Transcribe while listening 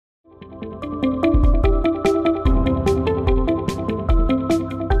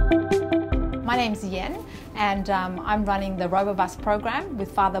name's Yen, and I'm running the RoboBus program with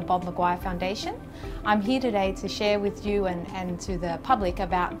Father Bob Maguire Foundation. I'm here today to share with you and to the public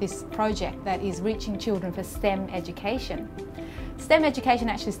about this project that is reaching children for STEM education. STEM education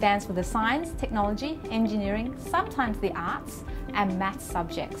actually stands for the science, technology, engineering, sometimes the arts and maths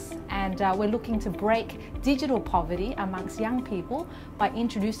subjects. And we're looking to break digital poverty amongst young people by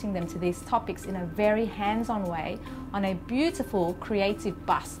introducing them to these topics in a very hands-on way on a beautiful creative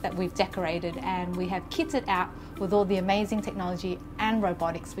bus that we've decorated, and we have kitted out with all the amazing technology and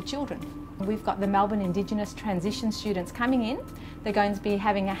robotics for children. We've got the Melbourne Indigenous transition students coming in. They're going to be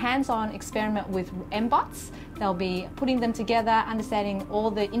having a hands-on experiment with MBOTs. They'll be putting them together, understanding all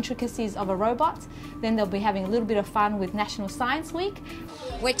the intricacies of a robot. Then they'll be having a little bit of fun with National Science Week.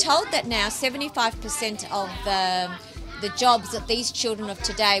 We're told that now 75% of the jobs that these children of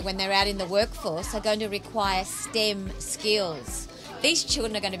today, when they're out in the workforce, are going to require STEM skills. These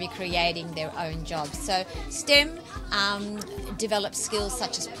children are going to be creating their own jobs. So STEM develops skills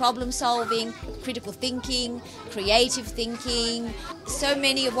such as problem solving, critical thinking, creative thinking, so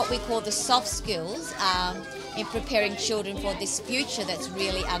many of what we call the soft skills in preparing children for this future that's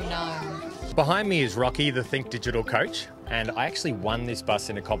really unknown. Behind me is Rocky, the Think Digital coach, and I actually won this bus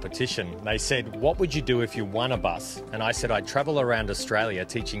in a competition. They said, what would you do if you won a bus? And I said, I'd travel around Australia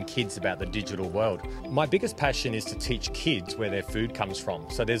teaching kids about the digital world. My biggest passion is to teach kids where their food comes from.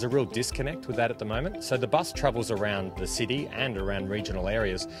 So there's a real disconnect with that at the moment. So the bus travels around the city and around regional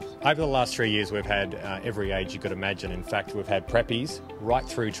areas. Over the last 3 years, we've had every age you could imagine. In fact, we've had preppies right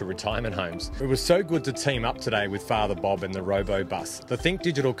through to retirement homes. It was so good to team up today with Father Bob and the RoboBus. The Think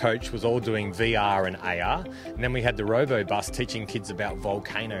Digital coach was all doing VR and AR, and then we had the RoboBus teaching kids about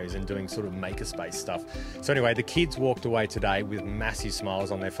volcanoes and doing sort of makerspace stuff. So anyway, the kids walked away today with massive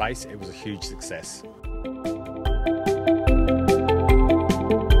smiles on their face. It was a huge success.